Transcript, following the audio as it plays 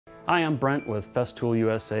Hi, I'm Brent with Festool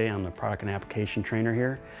USA. I'm the product and application trainer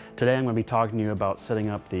here. Today I'm going to be talking to you about setting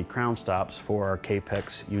up the crown stops for our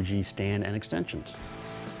KAPEX UG stand and extensions.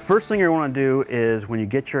 First thing you want to do is when you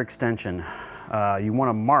get your extension, you want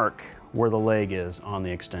to mark where the leg is on the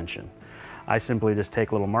extension. I simply just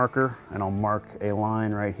take a little marker and I'll mark a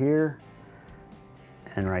line right here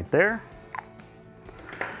and right there.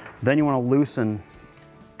 Then you want to loosen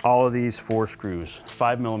all of these 4 screws. It's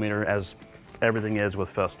 5mm as everything is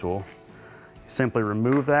with Festool. Simply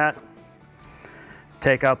remove that,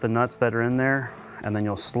 take out the nuts that are in there, and then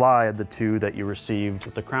you'll slide the 2 that you received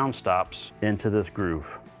with the crown stops into this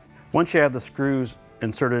groove. Once you have the screws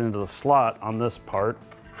inserted into the slot on this part,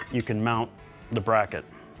 you can mount the bracket.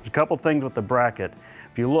 There's a couple things with the bracket.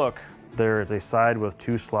 If you look, there is a side with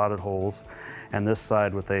 2 slotted holes and this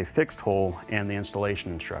side with a fixed hole and the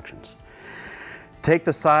installation instructions. Take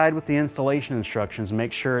the side with the installation instructions,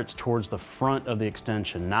 make sure it's towards the front of the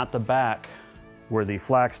extension, not the back where the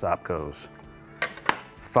flag stop goes.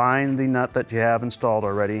 Find the nut that you have installed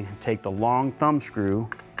already, take the long thumb screw,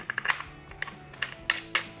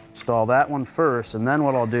 install that one first, and then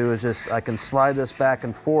what I'll do is I can slide this back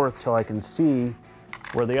and forth till I can see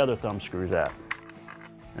where the other thumb screw's at.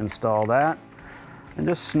 Install that, and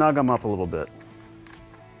just snug them up a little bit.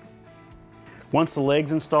 Once the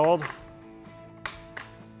leg's installed,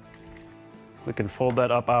 we can fold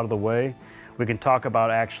that up out of the way. We can talk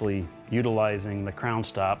about actually utilizing the crown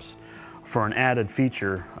stops for an added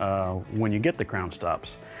feature when you get the crown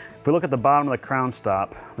stops. If we look at the bottom of the crown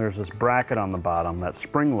stop, there's this bracket on the bottom that's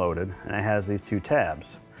spring-loaded, and it has these 2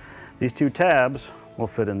 tabs. These 2 tabs will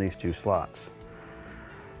fit in these 2 slots.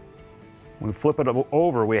 When we flip it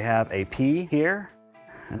over, we have a P here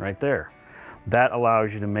and right there. That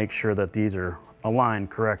allows you to make sure that these are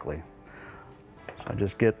aligned correctly. So I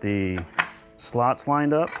just get the slots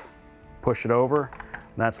lined up, push it over,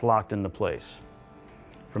 and that's locked into place.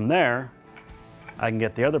 From there, I can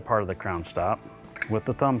get the other part of the crown stop with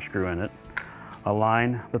the thumb screw in it,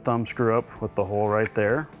 align the thumb screw up with the hole right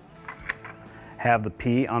there, have the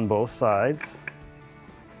P on both sides,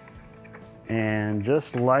 and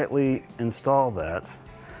just lightly install that.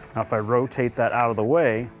 Now if I rotate that out of the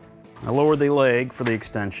way, I lower the leg for the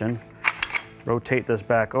extension, rotate this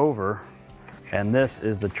back over, and this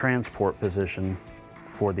is the transport position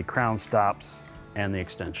for the crown stops and the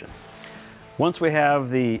extension. Once we have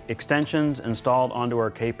the extensions installed onto our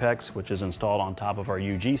KAPEX, which is installed on top of our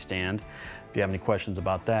UG stand, if you have any questions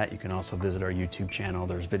about that, you can also visit our YouTube channel.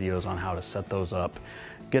 There's videos on how to set those up,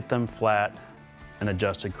 get them flat and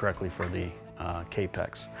adjusted correctly for the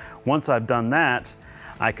KAPEX. Once I've done that,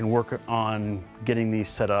 I can work on getting these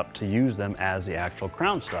set up to use them as the actual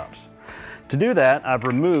crown stops. To do that, I've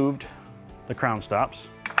removed the crown stops.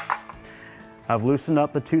 I've loosened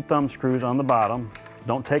up the 2 thumb screws on the bottom.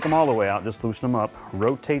 Don't take them all the way out, just loosen them up.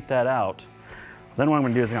 Rotate that out. Then what I'm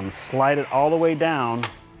going to do is I'm going to slide it all the way down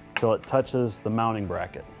till it touches the mounting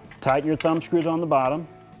bracket. Tighten your thumb screws on the bottom.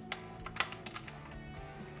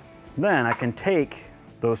 Then I can take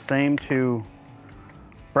those same 2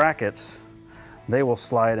 brackets, they will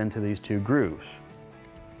slide into these 2 grooves.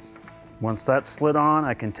 Once that's slid on,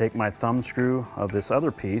 I can take my thumb screw of this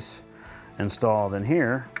other piece, install it in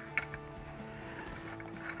here.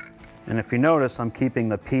 And if you notice, I'm keeping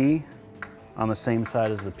the P on the same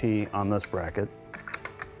side as the P on this bracket.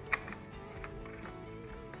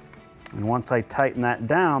 And once I tighten that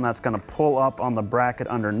down, that's going to pull up on the bracket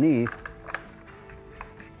underneath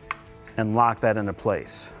and lock that into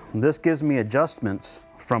place. This gives me adjustments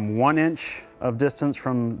from 1 inch of distance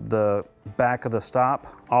from the back of the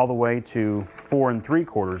stop all the way to 4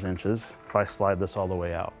 3/4 inches if I slide this all the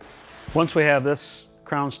way out. Once we have this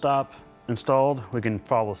crown stop installed, we can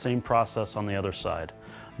follow the same process on the other side.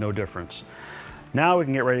 No difference. Now we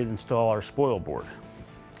can get ready to install our spoil board.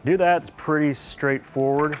 To do that, it's pretty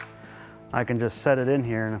straightforward. I can just set it in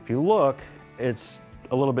here, and if you look, it's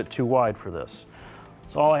a little bit too wide for this.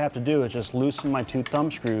 So all I have to do is just loosen my 2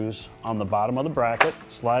 thumb screws on the bottom of the bracket,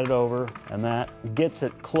 slide it over, and that gets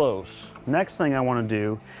it close. Next thing I want to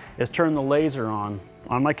do is turn the laser on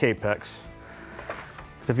my KAPEX.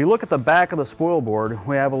 So if you look at the back of the spoil board,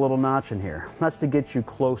 we have a little notch in here. That's to get you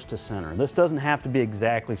close to center. This doesn't have to be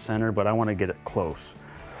exactly centered, but I want to get it close.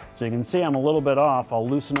 So you can see I'm a little bit off. I'll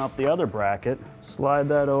loosen up the other bracket, slide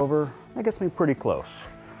that over. That gets me pretty close.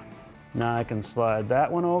 Now I can slide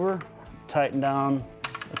that one over, tighten down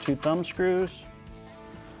the 2 thumb screws.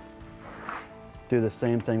 Do the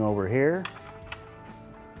same thing over here.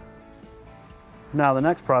 Now the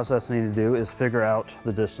next process I need to do is figure out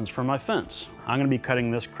the distance from my fence. I'm going to be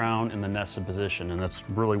cutting this crown in the nested position, and that's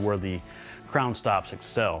really where the crown stops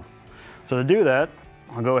excel. So to do that,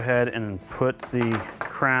 I'll go ahead and put the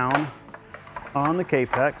crown on the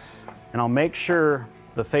KAPEX, and I'll make sure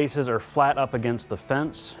the faces are flat up against the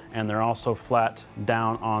fence and they're also flat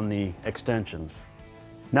down on the extensions.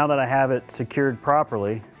 Now that I have it secured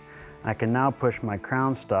properly, I can now push my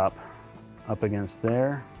crown stop up against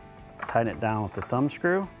there, tighten it down with the thumb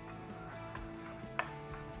screw,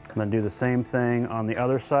 and then do the same thing on the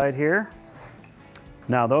other side here.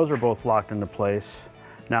 Now those are both locked into place.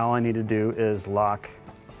 Now all I need to do is lock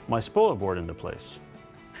my spoiler board into place.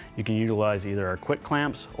 You can utilize either our quick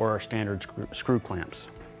clamps or our standard screw clamps.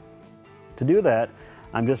 To do that,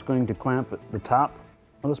 I'm just going to clamp the top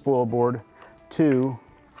of the spoiler board to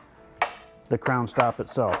the crown stop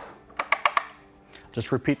itself.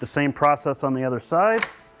 Just repeat the same process on the other side.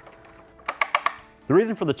 The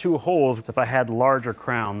reason for the 2 holes is if I had larger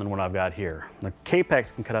crown than what I've got here. The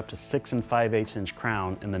KAPEX can cut up to 6 5/8 inch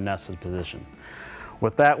crown in the nested position.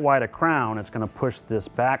 With that wide a crown, it's going to push this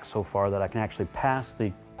back so far that I can actually pass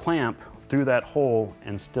the clamp through that hole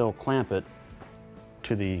and still clamp it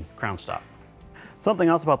to the crown stop. Something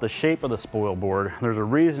else about the shape of the spoil board, there's a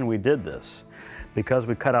reason we did this. Because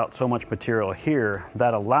we cut out so much material here,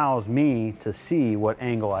 that allows me to see what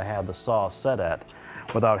angle I have the saw set at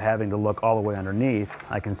without having to look all the way underneath.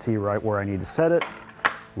 I can see right where I need to set it,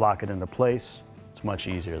 lock it into place. It's much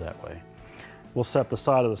easier that way. We'll set the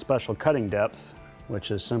saw to the special cutting depth,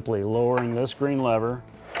 which is simply lowering this green lever,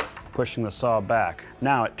 pushing the saw back.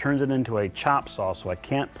 Now it turns it into a chop saw, so I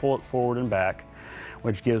can't pull it forward and back,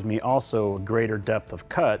 which gives me also a greater depth of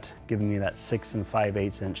cut, giving me that 6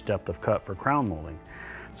 5/8 inch depth of cut for crown molding.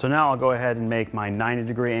 So now I'll go ahead and make my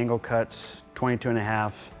 90-degree angle cuts,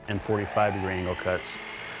 22.5 and 45-degree angle cuts.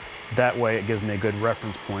 That way it gives me a good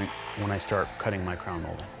reference point when I start cutting my crown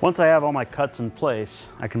molding. Once I have all my cuts in place,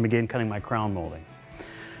 I can begin cutting my crown molding.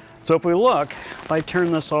 So if we look, if I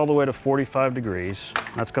turn this all the way to 45 degrees,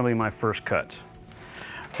 that's going to be my first cut.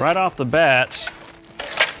 Right off the bat,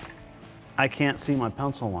 I can't see my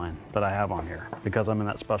pencil line that I have on here because I'm in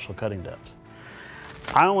that special cutting depth.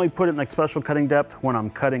 I only put it in the special cutting depth when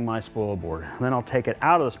I'm cutting my spoiler board. Then I'll take it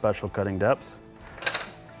out of the special cutting depth.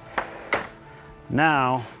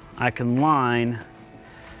 Now I can line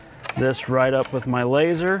this right up with my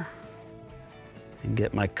laser and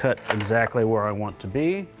get my cut exactly where I want to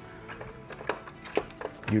be.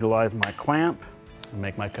 Utilize my clamp and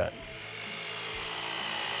make my cut.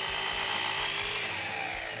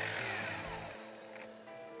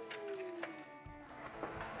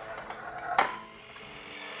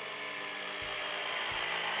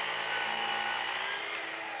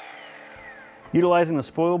 Utilizing the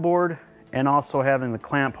spoil board and also having the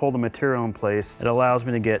clamp hold the material in place, it allows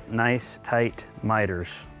me to get nice, tight miters.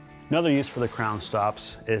 Another use for the crown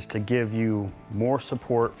stops is to give you more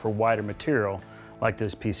support for wider material like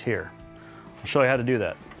this piece here. I'll show you how to do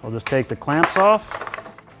that. So I'll just take the clamps off,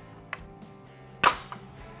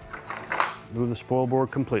 move the spoil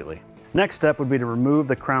board completely. Next step would be to remove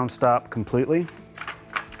the crown stop completely.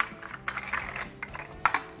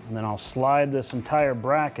 And then I'll slide this entire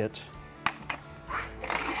bracket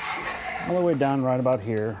all the way down right about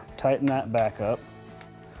here, tighten that back up,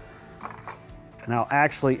 and I'll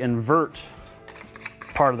actually invert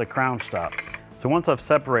part of the crown stop. So once I've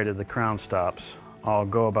separated the crown stops, I'll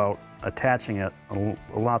go about attaching it a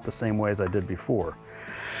lot the same way as I did before.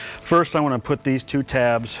 First, I want to put these 2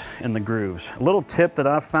 tabs in the grooves. A little tip that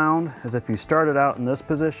I've found is if you start it out in this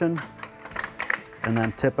position and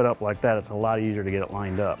then tip it up like that, it's a lot easier to get it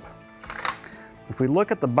lined up. If we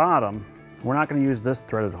look at the bottom, we're not going to use this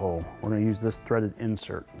threaded hole. We're going to use this threaded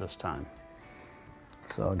insert this time.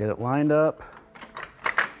 So I'll get it lined up,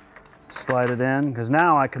 slide it in, because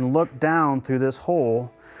now I can look down through this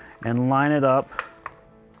hole and line it up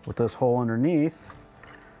with this hole underneath.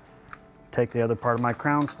 Take the other part of my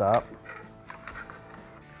crown stop,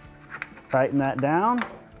 tighten that down.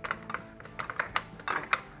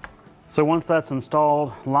 So once that's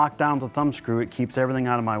installed, locked down with the thumb screw, it keeps everything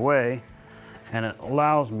out of my way and it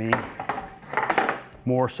allows me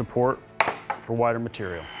more support for wider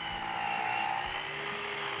material.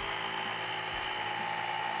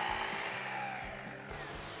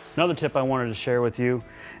 Another tip I wanted to share with you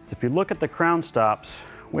is if you look at the crown stops,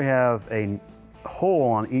 we have a hole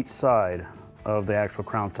on each side of the actual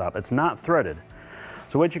crown stop. It's not threaded.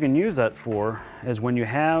 So what you can use that for is when you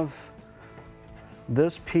have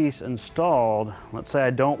this piece installed, let's say I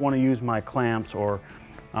don't want to use my clamps, or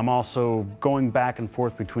I'm also going back and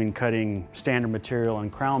forth between cutting standard material and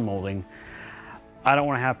crown molding, I don't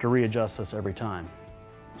want to have to readjust this every time.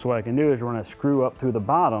 So what I can do is run a screw up through the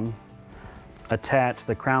bottom, attach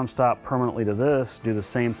the crown stop permanently to this, do the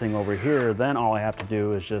same thing over here, then all I have to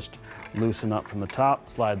do is just loosen up from the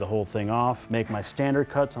top, slide the whole thing off, make my standard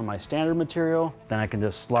cuts on my standard material. Then I can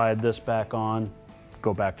just slide this back on,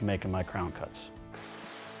 go back to making my crown cuts.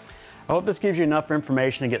 I hope this gives you enough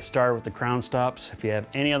information to get started with the crown stops. If you have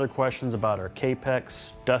any other questions about our KAPEX,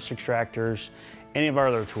 dust extractors, any of our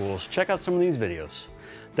other tools, check out some of these videos.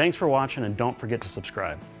 Thanks for watching, and don't forget to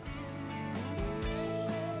subscribe.